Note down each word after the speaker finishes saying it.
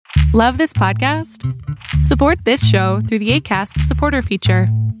Love this podcast? Support this show through the Acast supporter feature.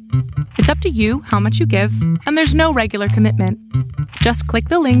 It's up to you how much you give, and there's no regular commitment. Just click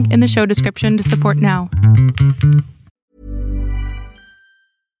the link in the show description to support now.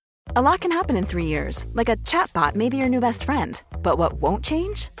 A lot can happen in 3 years, like a chatbot may be your new best friend. But what won't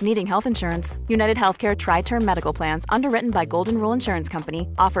change? Needing health insurance. United Healthcare Tri-Term Medical Plans, underwritten by Golden Rule Insurance Company,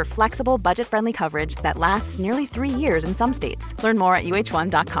 offer flexible, budget-friendly coverage that lasts nearly 3 years in some states. Learn more at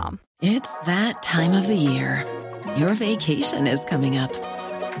uh1.com. It's that time of the year. Your vacation is coming up.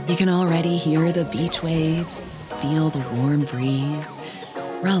 You can already hear the beach waves, feel the warm breeze,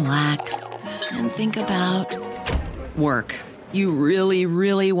 relax, and think about work. You really,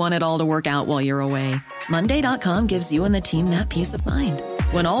 really want it all to work out while you're away. Monday.com gives you and the team that peace of mind.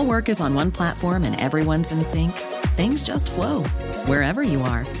 When all work is on one platform and everyone's in sync, things just flow. Wherever you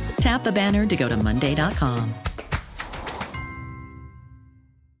are, tap the banner to go to Monday.com.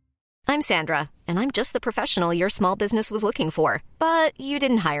 I'm Sandra, and I'm just the professional your small business was looking for. But you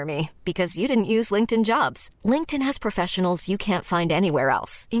didn't hire me because you didn't use LinkedIn Jobs. LinkedIn has professionals you can't find anywhere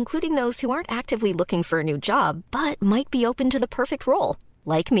else, including those who aren't actively looking for a new job, but might be open to the perfect role,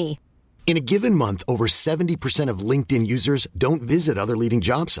 like me. In a given month, over 70% of LinkedIn users don't visit other leading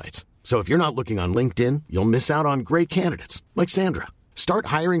job sites. So if you're not looking on LinkedIn, you'll miss out on great candidates like Sandra. Start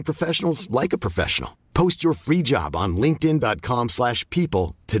hiring professionals like a professional. Post your free job on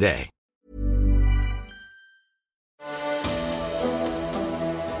linkedin.com/people today.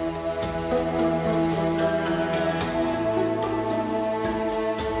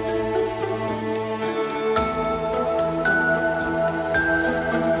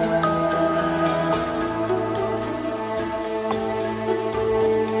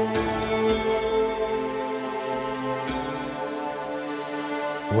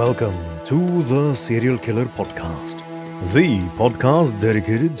 Welcome to the Serial Killer Podcast, the podcast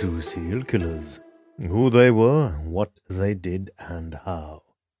dedicated to serial killers, who they were, what they did, and how.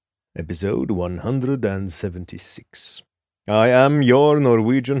 Episode 176. I am your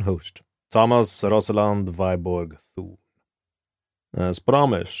Norwegian host, Thomas Rosaland Viborg Thun. As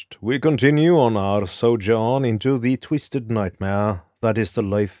promised, we continue on our sojourn into the twisted nightmare that is the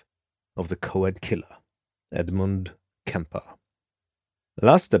life of the Coed killer, Edmund Kemper.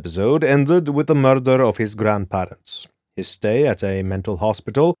 Last episode ended with the murder of his grandparents, his stay at a mental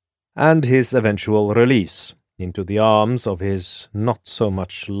hospital, and his eventual release into the arms of his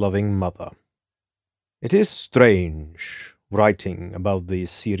not-so-much loving mother. It is strange writing about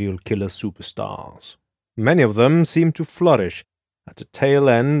these serial killer superstars. Many of them seem to flourish at the tail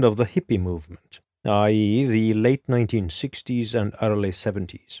end of the hippie movement, i.e. the late 1960s and early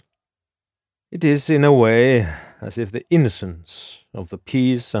 70s. It is, in a way, as if the innocence of the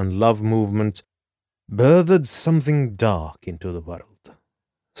peace and love movement birthed something dark into the world,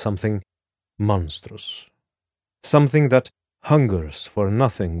 something monstrous, something that hungers for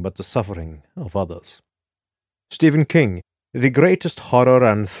nothing but the suffering of others. Stephen King, the greatest horror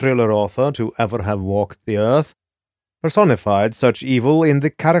and thriller author to ever have walked the earth, personified such evil in the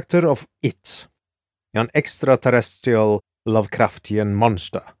character of It, an extraterrestrial Lovecraftian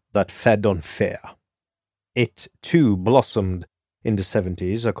monster that fed on fear. It, too, blossomed in the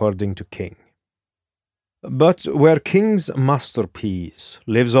 70s, according to King. But where King's masterpiece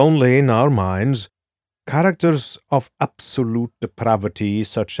lives only in our minds, characters of absolute depravity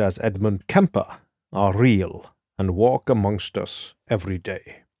such as Edmund Kemper are real and walk amongst us every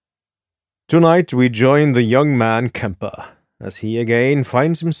day. Tonight we join the young man Kemper as he again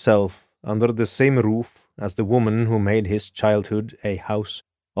finds himself under the same roof as the woman who made his childhood a house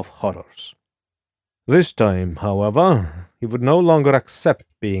of horrors. This time, however, he would no longer accept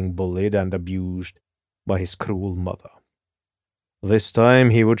being bullied and abused by his cruel mother. This time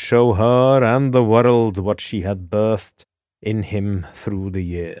he would show her and the world what she had birthed in him through the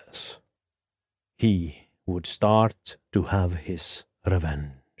years. He would start to have his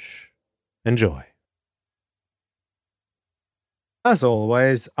revenge. Enjoy. As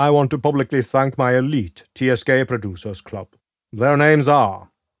always, I want to publicly thank my elite TSK Producers Club. Their names are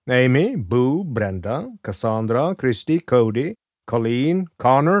Amy, Boo, Brenda, Cassandra, Christy, Cody, Colleen,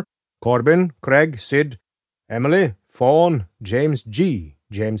 Connor, Corbin, Craig, Sid, Emily, Fawn, James G,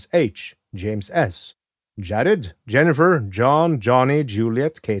 James H, James S, Jared, Jennifer, John, Johnny,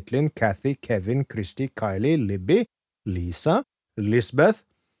 Juliet, Caitlin, Kathy, Kevin, Christy, Kylie, Libby, Lisa, Lisbeth,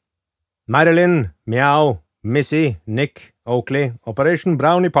 Marilyn, Meow, Missy, Nick, Oakley, Operation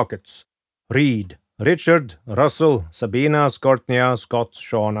Brownie Pockets, Reed, Richard, Russell, Sabina, Skortnia, Scott,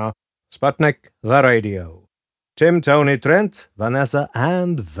 Shauna, Sputnik, The Radio, Tim, Tony, Trent, Vanessa,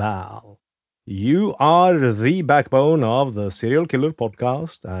 and Val. You are the backbone of the Serial Killer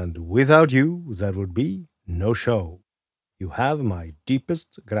podcast, and without you, there would be no show. You have my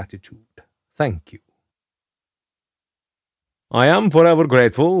deepest gratitude. Thank you. I am forever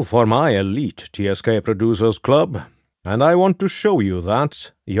grateful for my elite TSK Producers Club, and I want to show you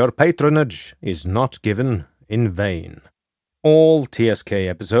that your patronage is not given in vain. All TSK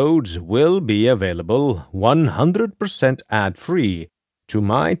episodes will be available 100% ad-free to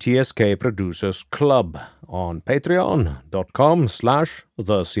my TSK Producers Club on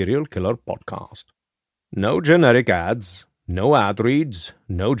patreon.com/The Serial Killer Podcast. No generic ads, no ad reads,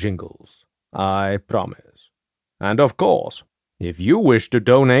 no jingles. I promise. And of course, if you wish to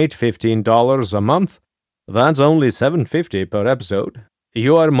donate $15 a month, that's only $7.50 per episode.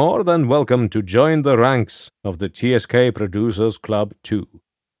 You are more than welcome to join the ranks of the TSK Producers Club too.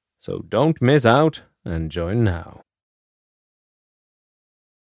 So don't miss out and join now.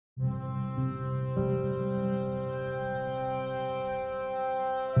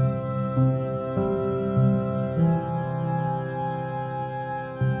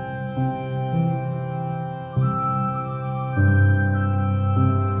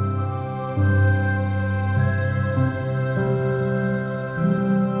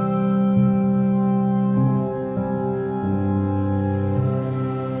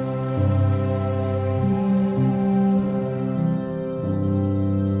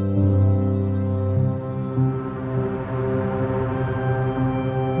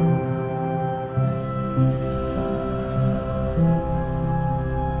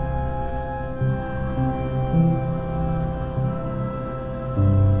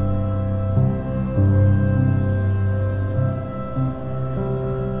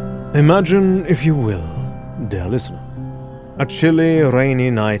 Imagine, if you will, dear listener, a chilly,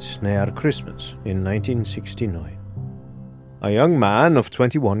 rainy night near Christmas in 1969. A young man of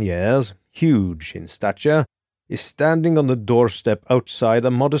 21 years, huge in stature, is standing on the doorstep outside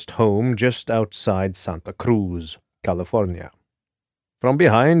a modest home just outside Santa Cruz, California. From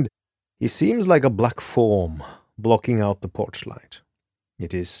behind, he seems like a black form, blocking out the porch light.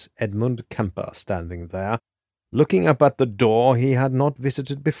 It is Edmund Kemper standing there, looking up at the door he had not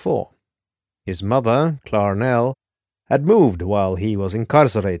visited before. His mother, Clarnell, had moved while he was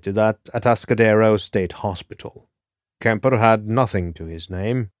incarcerated at Atascadero State Hospital. Kemper had nothing to his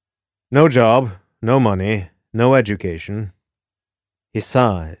name. No job, no money, no education. He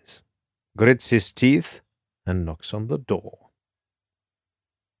sighs, grits his teeth, and knocks on the door.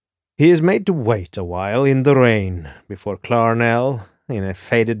 He is made to wait a while in the rain before Clarnell, in a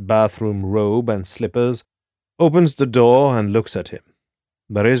faded bathroom robe and slippers, opens the door and looks at him.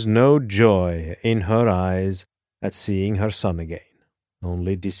 There is no joy in her eyes at seeing her son again,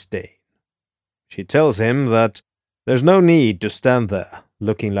 only disdain. She tells him that there's no need to stand there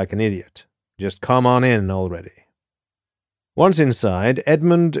looking like an idiot. Just come on in already. Once inside,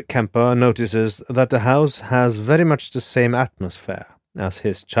 Edmund Kemper notices that the house has very much the same atmosphere as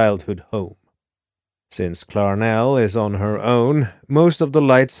his childhood home. Since Clarnell is on her own, most of the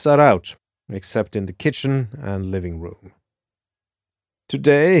lights are out, except in the kitchen and living room.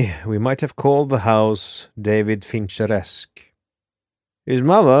 Today, we might have called the house David Fincheresque. His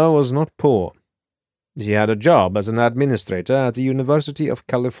mother was not poor. She had a job as an administrator at the University of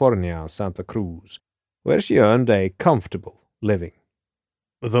California, Santa Cruz, where she earned a comfortable living.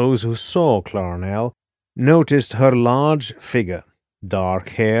 Those who saw Clarnell noticed her large figure,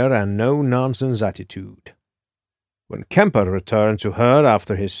 dark hair, and no-nonsense attitude. When Kemper returned to her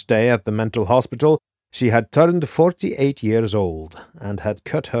after his stay at the mental hospital, she had turned 48 years old and had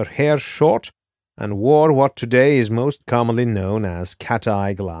cut her hair short and wore what today is most commonly known as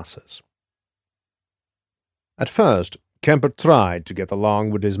cat-eye glasses. At first, Kemper tried to get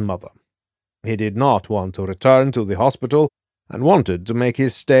along with his mother. He did not want to return to the hospital and wanted to make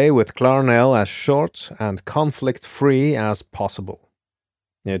his stay with Clarnell as short and conflict-free as possible.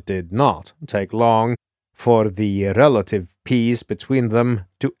 It did not take long for the relative peace between them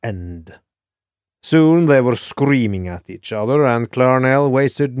to end. Soon they were screaming at each other, and Clarnell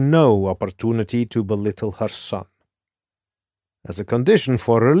wasted no opportunity to belittle her son. As a condition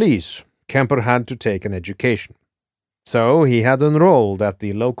for release, Kemper had to take an education. So he had enrolled at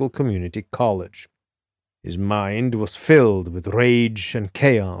the local community college. His mind was filled with rage and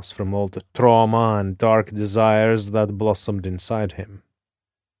chaos from all the trauma and dark desires that blossomed inside him.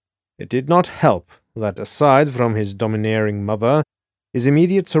 It did not help that aside from his domineering mother, his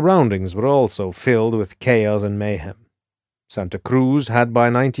immediate surroundings were also filled with chaos and mayhem. Santa Cruz had by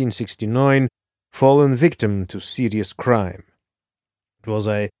 1969 fallen victim to serious crime. It was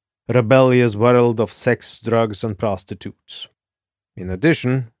a rebellious world of sex, drugs, and prostitutes. In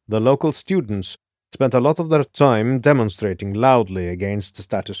addition, the local students spent a lot of their time demonstrating loudly against the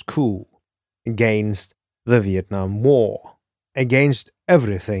status quo, against the Vietnam War, against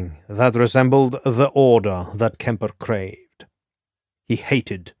everything that resembled the order that Kemper craved. He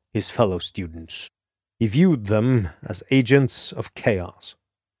hated his fellow students. He viewed them as agents of chaos.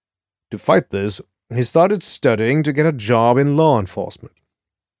 To fight this, he started studying to get a job in law enforcement.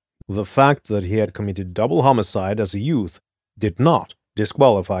 The fact that he had committed double homicide as a youth did not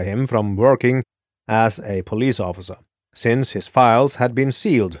disqualify him from working as a police officer, since his files had been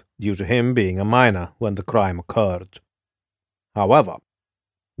sealed due to him being a minor when the crime occurred. However,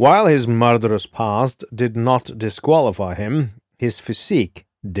 while his murderous past did not disqualify him, his physique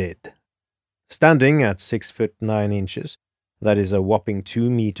did. Standing at 6'9", that is a whopping 2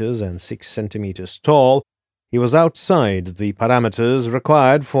 meters and 6 centimeters tall, he was outside the parameters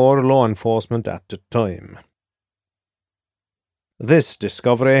required for law enforcement at the time. This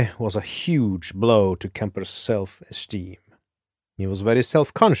discovery was a huge blow to Kemper's self-esteem. He was very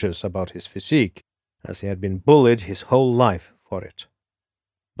self-conscious about his physique, as he had been bullied his whole life for it.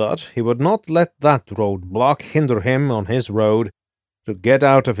 But he would not let that roadblock hinder him on his road to get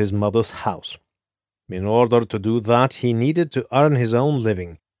out of his mother's house. In order to do that, he needed to earn his own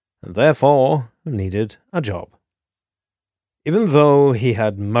living, and therefore needed a job. Even though he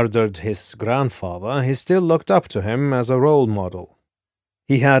had murdered his grandfather, he still looked up to him as a role model.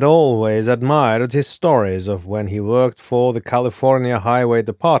 He had always admired his stories of when he worked for the California Highway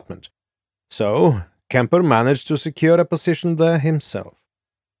Department, so Kemper managed to secure a position there himself.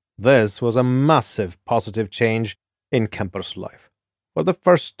 This was a massive positive change in Kemper's life. For the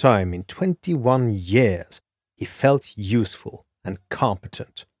first time in 21 years, he felt useful and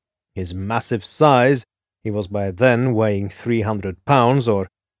competent. His massive size, he was by then weighing 300 pounds or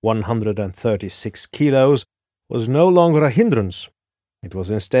 136 kilos, was no longer a hindrance. It was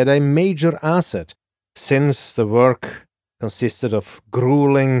instead a major asset, since the work consisted of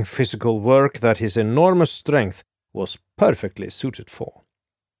grueling physical work that his enormous strength was perfectly suited for.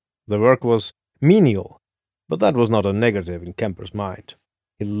 The work was menial, but that was not a negative in Kemper's mind.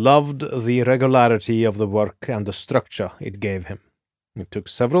 He loved the regularity of the work and the structure it gave him. It took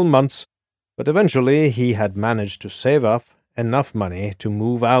several months, but eventually he had managed to save up enough money to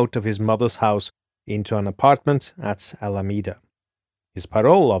move out of his mother's house into an apartment at Alameda. His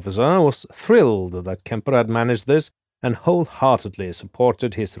parole officer was thrilled that Kemper had managed this and wholeheartedly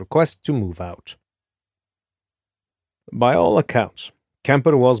supported his request to move out. By all accounts,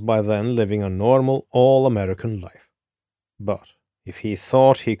 Kemper was by then living a normal, all-American life. But if he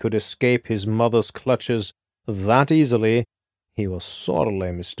thought he could escape his mother's clutches that easily, he was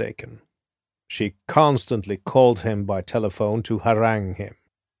sorely mistaken. She constantly called him by telephone to harangue him,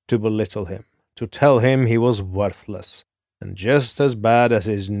 to belittle him, to tell him he was worthless, and just as bad as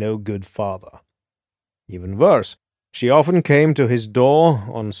his no-good father. Even worse, she often came to his door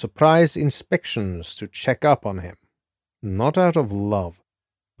on surprise inspections to check up on him, not out of love,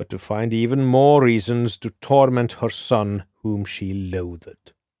 but to find even more reasons to torment her son, whom she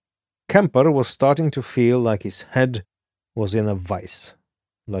loathed. Kemper was starting to feel like his head was in a vice,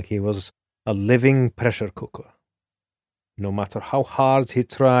 like he was a living pressure cooker. No matter how hard he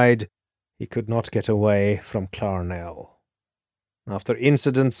tried, he could not get away from Clarnell. After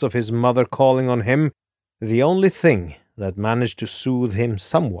incidents of his mother calling on him, the only thing that managed to soothe him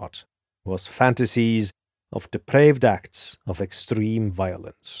somewhat was fantasies of depraved acts of extreme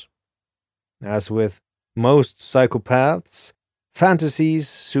violence. As with most psychopaths, fantasies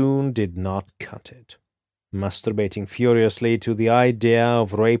soon did not cut it. Masturbating furiously to the idea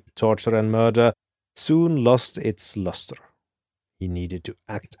of rape, torture, and murder soon lost its luster. He needed to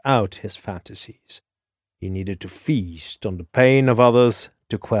act out his fantasies. He needed to feast on the pain of others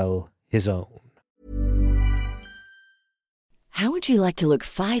to quell his own. How would you like to look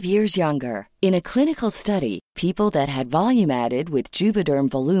 5 years younger? In a clinical study, people that had volume added with Juvederm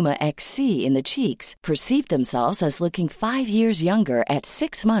Voluma XC in the cheeks perceived themselves as looking 5 years younger at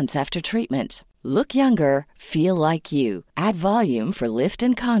 6 months after treatment. Look younger, feel like you. Add volume for lift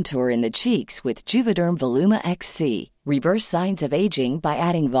and contour in the cheeks with Juvederm Voluma XC. Reverse signs of aging by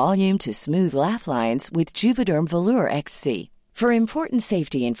adding volume to smooth laugh lines with Juvederm Volure XC. For important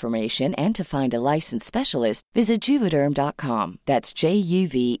safety information and to find a licensed specialist, visit Juvederm.com. That's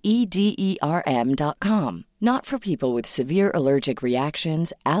JUVEDERM.com. Not for people with severe allergic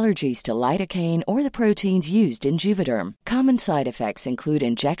reactions, allergies to lidocaine, or the proteins used in Juvederm. Common side effects include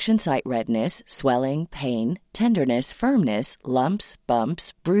injection site redness, swelling, pain, tenderness, firmness, lumps,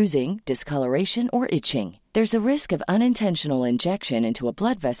 bumps, bruising, discoloration, or itching. There's a risk of unintentional injection into a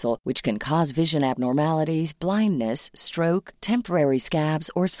blood vessel, which can cause vision abnormalities, blindness, stroke, temporary scabs,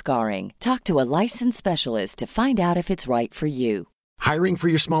 or scarring. Talk to a licensed specialist to find out if it's right for you. Hiring for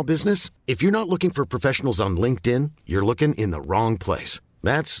your small business? If you're not looking for professionals on LinkedIn, you're looking in the wrong place.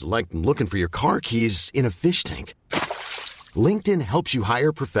 That's like looking for your car keys in a fish tank. LinkedIn helps you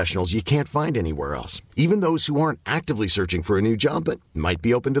hire professionals you can't find anywhere else, even those who aren't actively searching for a new job but might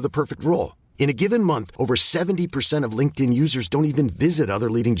be open to the perfect role. In a given month, over 70% of LinkedIn users don't even visit other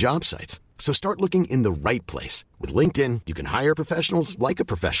leading job sites. So start looking in the right place. With LinkedIn, you can hire professionals like a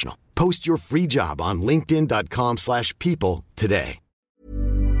professional. Post your free job on linkedin.com/people today.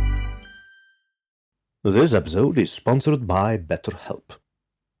 This episode is sponsored by BetterHelp.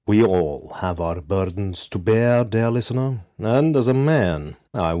 We all have our burdens to bear, dear listener, and as a man,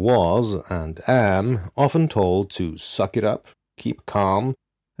 I was and am often told to suck it up, keep calm,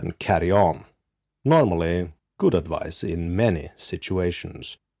 and carry on. Normally, good advice in many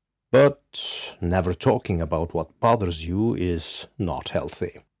situations. But never talking about what bothers you is not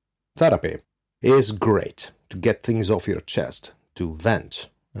healthy. Therapy is great to get things off your chest, to vent,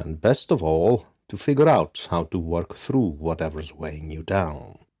 and best of all, to figure out how to work through whatever's weighing you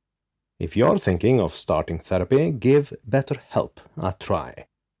down. If you're thinking of starting therapy, give BetterHelp a try.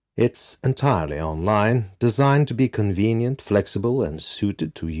 It's entirely online, designed to be convenient, flexible, and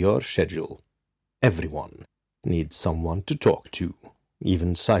suited to your schedule. Everyone needs someone to talk to,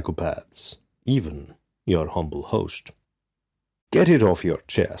 even psychopaths, even your humble host. Get it off your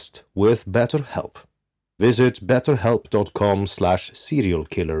chest with BetterHelp. Visit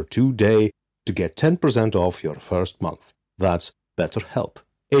betterhelp.com/serialkiller today to get 10% off your first month. That's BetterHelp,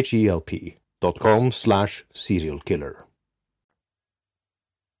 HELP.com/serialkiller.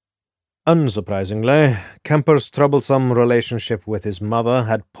 Unsurprisingly, Kemper's troublesome relationship with his mother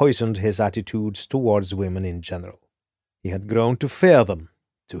had poisoned his attitudes towards women in general. He had grown to fear them,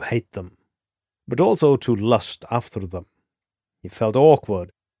 to hate them, but also to lust after them. He felt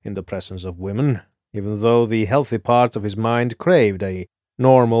awkward in the presence of women, even though the healthy part of his mind craved a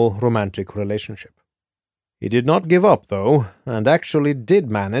normal romantic relationship. He did not give up, though, and actually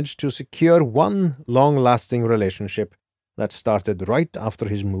did manage to secure one long-lasting relationship that started right after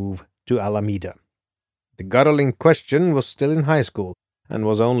his move to Alameda. The girl in question was still in high school and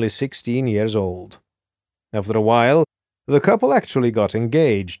was only 16 years old. After a while, the couple actually got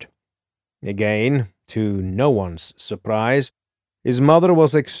engaged. Again, to no one's surprise, his mother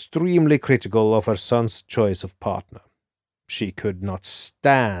was extremely critical of her son's choice of partner. She could not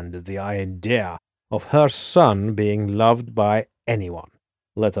stand the idea of her son being loved by anyone,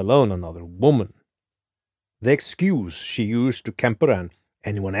 let alone another woman. The excuse she used to Kemper and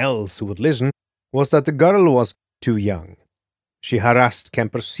anyone else who would listen was that the girl was too young. She harassed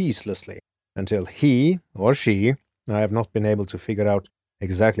Kemper ceaselessly until he, or she, I have not been able to figure out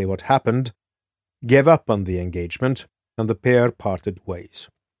exactly what happened, gave up on the engagement, and the pair parted ways.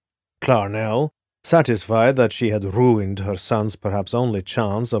 Clarnell, satisfied that she had ruined her son's perhaps only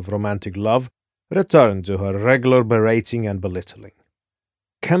chance of romantic love, returned to her regular berating and belittling.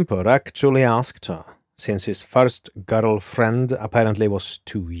 Kemper actually asked her, since his first girlfriend apparently was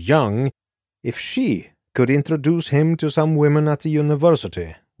too young, if she could introduce him to some women at the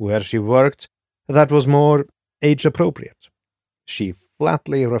university where she worked that was more age-appropriate. She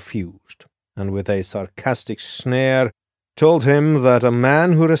flatly refused, and with a sarcastic sneer told him that a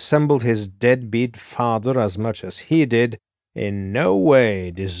man who resembled his deadbeat father as much as he did in no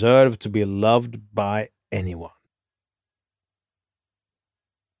way deserved to be loved by anyone.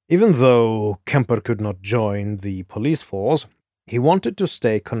 Even though Kemper could not join the police force, he wanted to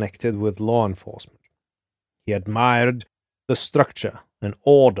stay connected with law enforcement. He admired the structure and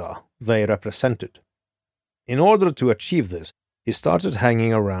order they represented. In order to achieve this, he started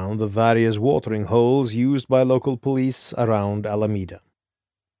hanging around the various watering holes used by local police around Alameda.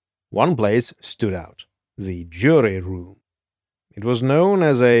 One place stood out, the jury room. It was known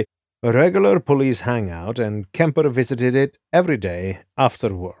as a regular police hangout, and Kemper visited it every day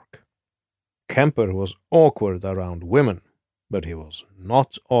after work. Kemper was awkward around women, but he was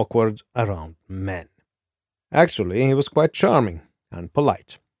not awkward around men. Actually, he was quite charming and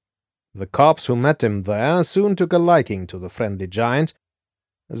polite. The cops who met him there soon took a liking to the friendly giant.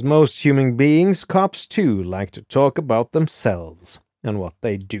 As most human beings, cops too like to talk about themselves and what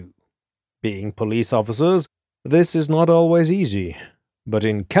they do. Being police officers, this is not always easy. But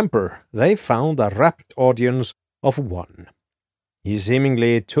in Kemper, they found a rapt audience of one. He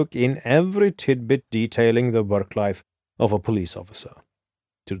seemingly took in every tidbit detailing the work life of a police officer.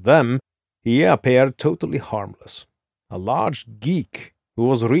 To them, he appeared totally harmless, a large geek who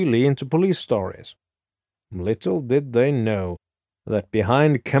was really into police stories. Little did they know that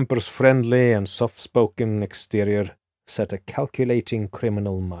behind Kemper's friendly and soft-spoken exterior sat a calculating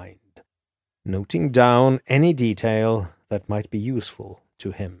criminal mind, noting down any detail that might be useful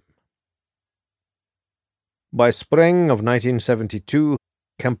to him. By spring of 1972,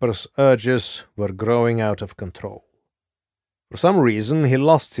 Kemper's urges were growing out of control. For some reason, he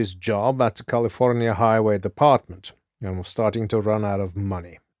lost his job at the California Highway Department and was starting to run out of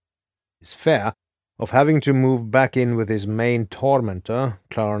money. His fear of having to move back in with his main tormentor,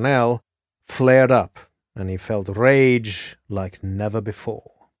 Clarnell, flared up, and he felt rage like never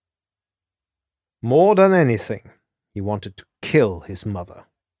before. More than anything, he wanted to kill his mother,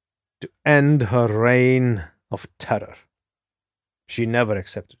 to end her reign of terror. She never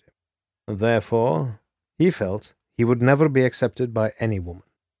accepted him, and therefore he felt he would never be accepted by any woman.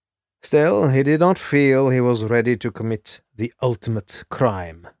 Still, he did not feel he was ready to commit the ultimate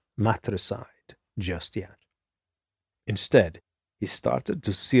crime, matricide, just yet. Instead, he started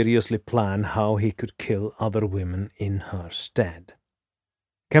to seriously plan how he could kill other women in her stead.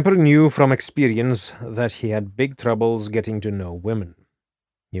 Kemper knew from experience that he had big troubles getting to know women.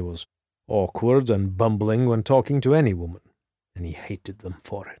 He was awkward and bumbling when talking to any woman, and he hated them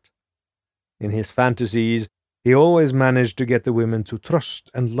for it. In his fantasies, he always managed to get the women to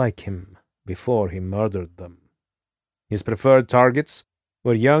trust and like him before he murdered them. His preferred targets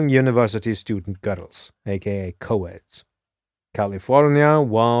were young university student girls, aka Coeds. California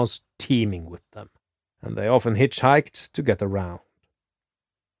was teeming with them, and they often hitchhiked to get around.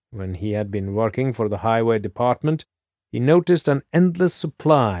 When he had been working for the highway department, he noticed an endless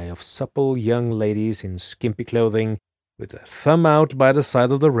supply of supple young ladies in skimpy clothing with their thumb out by the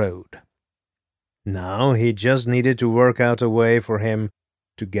side of the road. Now he just needed to work out a way for him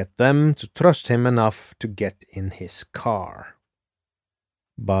to get them to trust him enough to get in his car.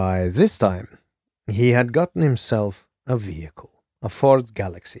 By this time, he had gotten himself a vehicle, a Ford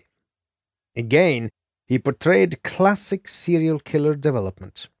Galaxy. Again, he portrayed classic serial killer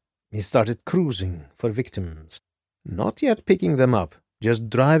development. He started cruising for victims, not yet picking them up, just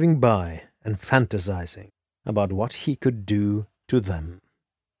driving by and fantasizing about what he could do to them.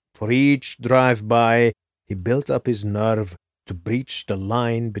 For each drive-by, he built up his nerve to breach the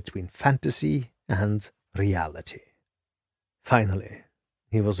line between fantasy and reality. Finally,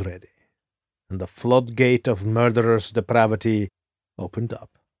 he was ready, and the floodgate of murderous depravity opened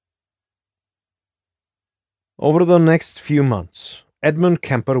up. Over the next few months, Edmund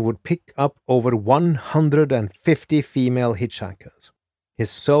Kemper would pick up over 150 female hitchhikers. His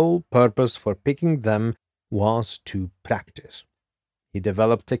sole purpose for picking them was to practice. He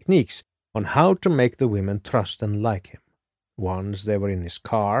developed techniques on how to make the women trust and like him. Once they were in his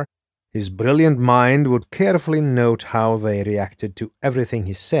car, his brilliant mind would carefully note how they reacted to everything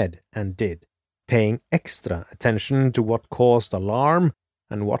he said and did, paying extra attention to what caused alarm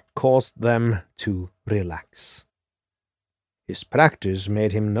and what caused them to relax. His practice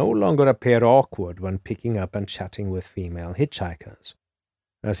made him no longer appear awkward when picking up and chatting with female hitchhikers.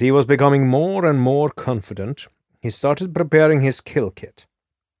 As he was becoming more and more confident, he started preparing his kill kit.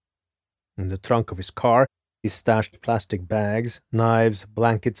 In the trunk of his car, he stashed plastic bags, knives,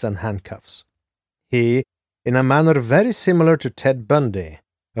 blankets, and handcuffs. He, in a manner very similar to Ted Bundy,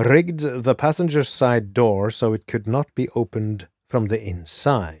 rigged the passenger side door so it could not be opened from the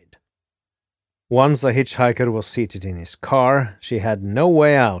inside. Once a hitchhiker was seated in his car, she had no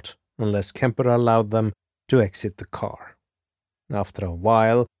way out unless Kemper allowed them to exit the car. After a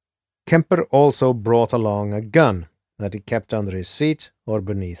while, Kemper also brought along a gun that he kept under his seat or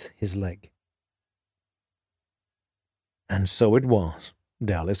beneath his leg. And so it was,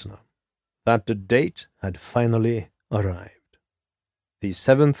 dear listener, that the date had finally arrived. The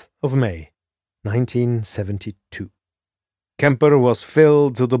 7th of May, 1972. Kemper was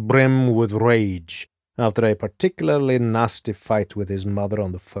filled to the brim with rage after a particularly nasty fight with his mother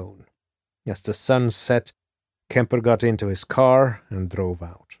on the phone. As the sun set, Kemper got into his car and drove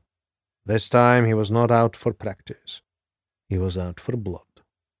out. This time he was not out for practice. He was out for blood.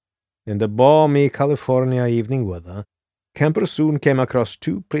 In the balmy California evening weather, Kemper soon came across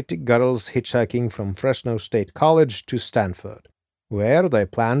two pretty girls hitchhiking from Fresno State College to Stanford, where they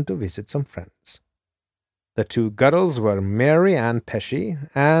planned to visit some friends. The two girls were Mary Ann Pesci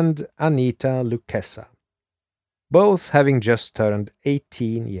and Anita Lucchesa, both having just turned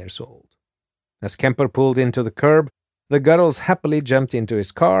 18 years old. As Kemper pulled into the curb, the girls happily jumped into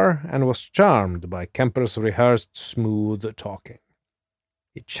his car and was charmed by Kemper's rehearsed smooth talking.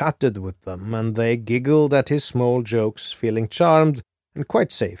 He chatted with them, and they giggled at his small jokes, feeling charmed and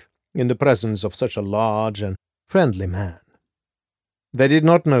quite safe in the presence of such a large and friendly man. They did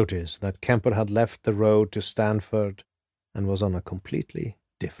not notice that Kemper had left the road to Stanford and was on a completely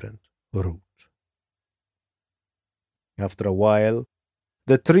different route. After a while,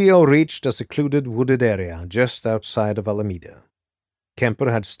 the trio reached a secluded wooded area just outside of Alameda.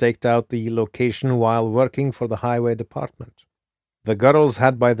 Kemper had staked out the location while working for the highway department. The girls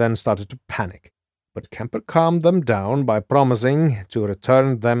had by then started to panic, but Kemper calmed them down by promising to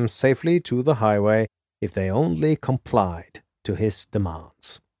return them safely to the highway if they only complied to his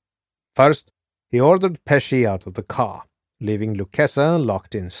demands. First, he ordered Pesci out of the car, leaving Lucchesa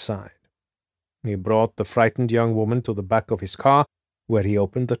locked inside. He brought the frightened young woman to the back of his car, where he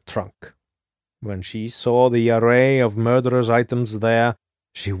opened the trunk. When she saw the array of murderous items there,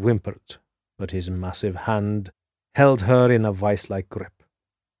 she whimpered, but his massive hand held her in a vice-like grip.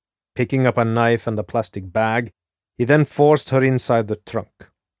 Picking up a knife and a plastic bag, he then forced her inside the trunk.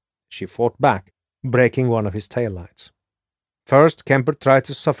 She fought back, breaking one of his taillights. First, Kemper tried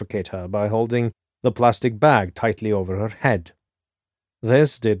to suffocate her by holding the plastic bag tightly over her head.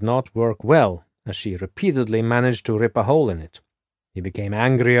 This did not work well, as she repeatedly managed to rip a hole in it. He became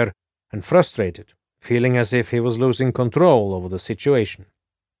angrier and frustrated, feeling as if he was losing control over the situation.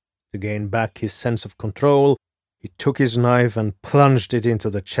 To gain back his sense of control, he took his knife and plunged it into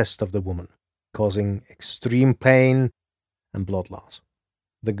the chest of the woman, causing extreme pain and blood loss.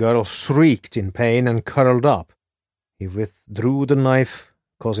 The girl shrieked in pain and curled up. He withdrew the knife,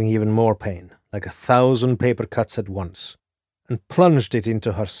 causing even more pain, like 1,000 paper cuts at once, and plunged it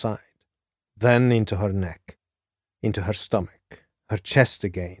into her side, then into her neck, into her stomach, her chest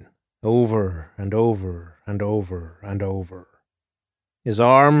again, over and over and over and over. His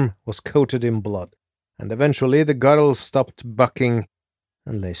arm was coated in blood, and eventually the girl stopped bucking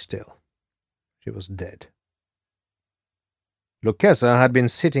and lay still. She was dead. Lucchesa had been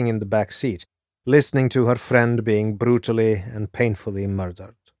sitting in the back seat, listening to her friend being brutally and painfully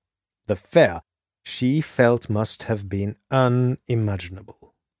murdered. The fear she felt must have been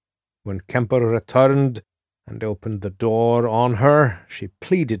unimaginable. When Kemper returned and opened the door on her, she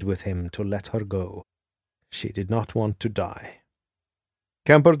pleaded with him to let her go. She did not want to die.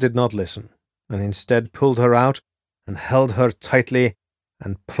 Kemper did not listen, and instead pulled her out and held her tightly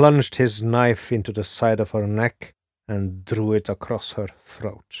and plunged his knife into the side of her neck and drew it across her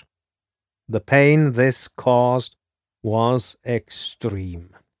throat. The pain this caused was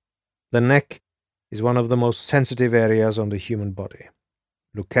extreme. The neck is one of the most sensitive areas on the human body.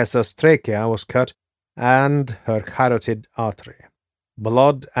 Lucchesa's trachea was cut and her carotid artery.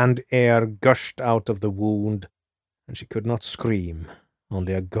 Blood and air gushed out of the wound, and she could not scream,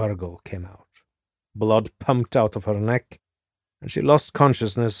 only a gurgle came out. Blood pumped out of her neck, and she lost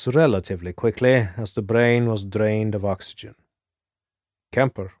consciousness relatively quickly as the brain was drained of oxygen.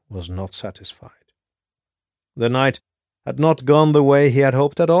 Kemper was not satisfied. The night had not gone the way he had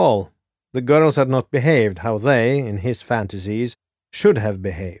hoped at all. The girls had not behaved how they, in his fantasies, should have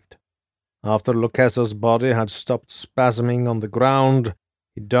behaved. After Lucchesa's body had stopped spasming on the ground,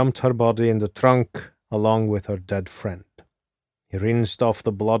 he dumped her body in the trunk along with her dead friend. He rinsed off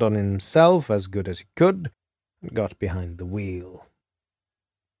the blood on himself as good as he could and got behind the wheel.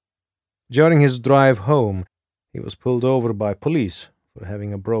 During his drive home, he was pulled over by police for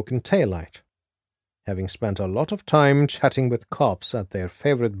having a broken taillight. Having spent a lot of time chatting with cops at their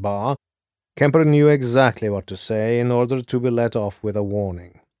favorite bar, Kemper knew exactly what to say in order to be let off with a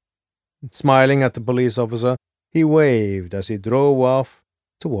warning. Smiling at the police officer, he waved as he drove off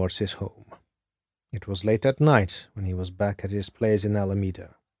towards his home. It was late at night when he was back at his place in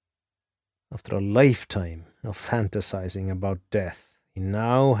Alameda. After a lifetime of fantasizing about death, he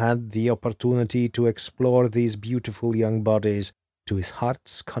now had the opportunity to explore these beautiful young bodies to his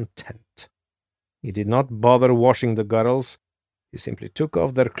heart's content. He did not bother washing the girls. He simply took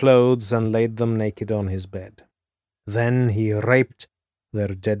off their clothes and laid them naked on his bed. Then he raped their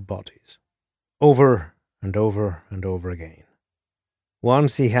dead bodies, over and over and over again.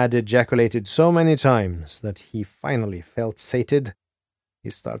 Once he had ejaculated so many times that he finally felt sated, he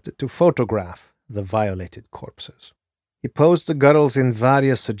started to photograph the violated corpses. He posed the girls in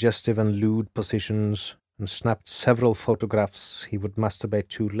various suggestive and lewd positions and snapped several photographs he would masturbate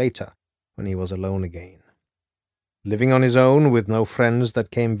to later when he was alone again. Living on his own with no friends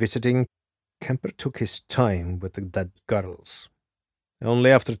that came visiting, Kemper took his time with the dead girls.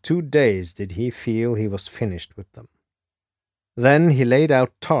 Only after 2 days did he feel he was finished with them. Then he laid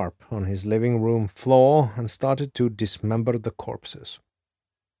out tarp on his living room floor and started to dismember the corpses.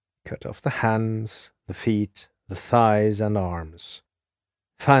 Cut off the hands, the feet, the thighs, and arms.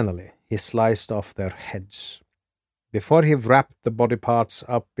 Finally, he sliced off their heads. Before he wrapped the body parts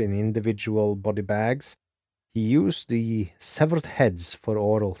up in individual body bags, he used the severed heads for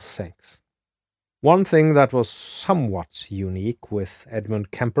oral sex. One thing that was somewhat unique with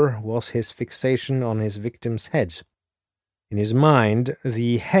Edmund Kemper was his fixation on his victims' heads. In his mind,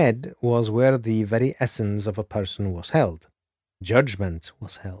 the head was where the very essence of a person was held. Judgment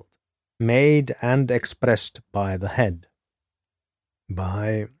was held, made and expressed by the head.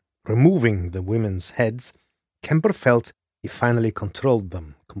 By removing the women's heads, Kemper felt he finally controlled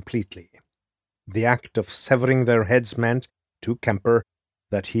them completely. The act of severing their heads meant, to Kemper,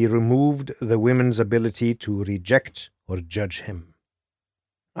 that he removed the women's ability to reject or judge him.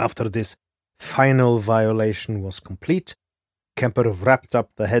 After this final violation was complete, Kemper wrapped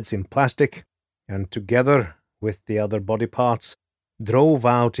up the heads in plastic and, together with the other body parts, drove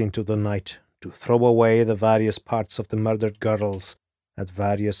out into the night to throw away the various parts of the murdered girls at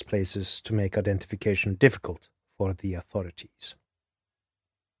various places to make identification difficult for the authorities.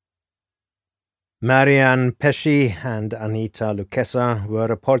 Marianne Pesci and Anita Lucchesa were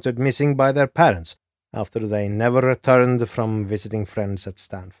reported missing by their parents after they never returned from visiting friends at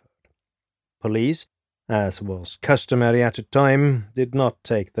Stanford. Police, as was customary at the time, did not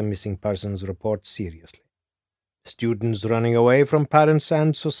take the missing persons report seriously. Students running away from parents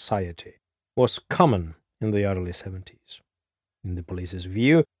and society was common in the early 70s. In the police's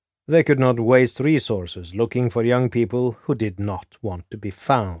view, they could not waste resources looking for young people who did not want to be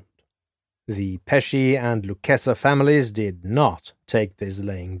found. The Pesci and Lucchesa families did not take this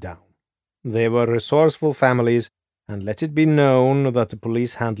laying down. They were resourceful families, and let it be known that the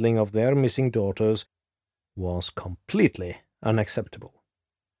police handling of their missing daughters was completely unacceptable.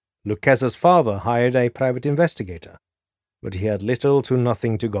 Lucchesa's father hired a private investigator, but he had little to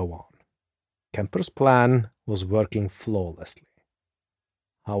nothing to go on. Kemper's plan was working flawlessly.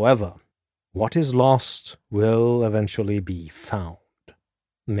 However, what is lost will eventually be found.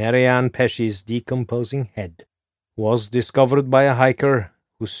 Marianne Pesci's decomposing head was discovered by a hiker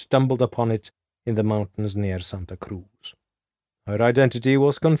who stumbled upon it in the mountains near Santa Cruz. Her identity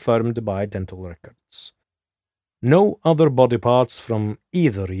was confirmed by dental records. No other body parts from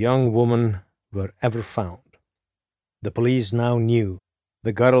either young woman were ever found. The police now knew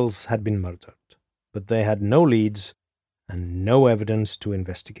the girls had been murdered, but they had no leads and no evidence to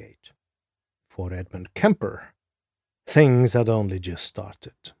investigate. For Edmund Kemper, things had only just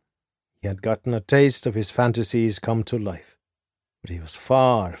started. He had gotten a taste of his fantasies come to life, but he was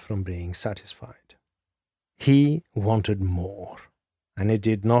far from being satisfied. He wanted more, and it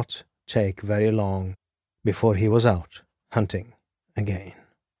did not take very long before he was out hunting again.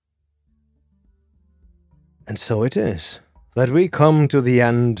 And so it is that we come to the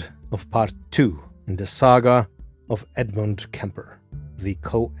end of part 2 in the saga of Edmund Kemper, the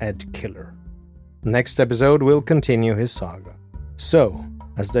Coed killer. Next episode will continue his saga. So,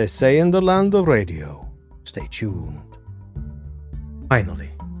 as they say in the land of radio, stay tuned.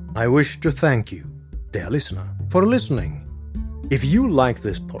 Finally, I wish to thank you, dear listener, for listening. If you like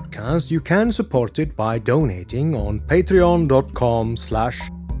this podcast, you can support it by donating on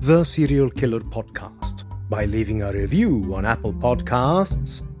patreon.com/The Serial Killer Podcast, by leaving a review on Apple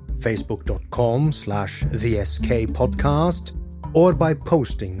Podcasts, facebook.com/The SK Podcast, or by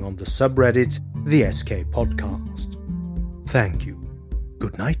posting on the subreddit The SK Podcast. Thank you.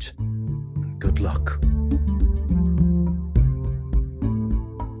 Good night and good luck.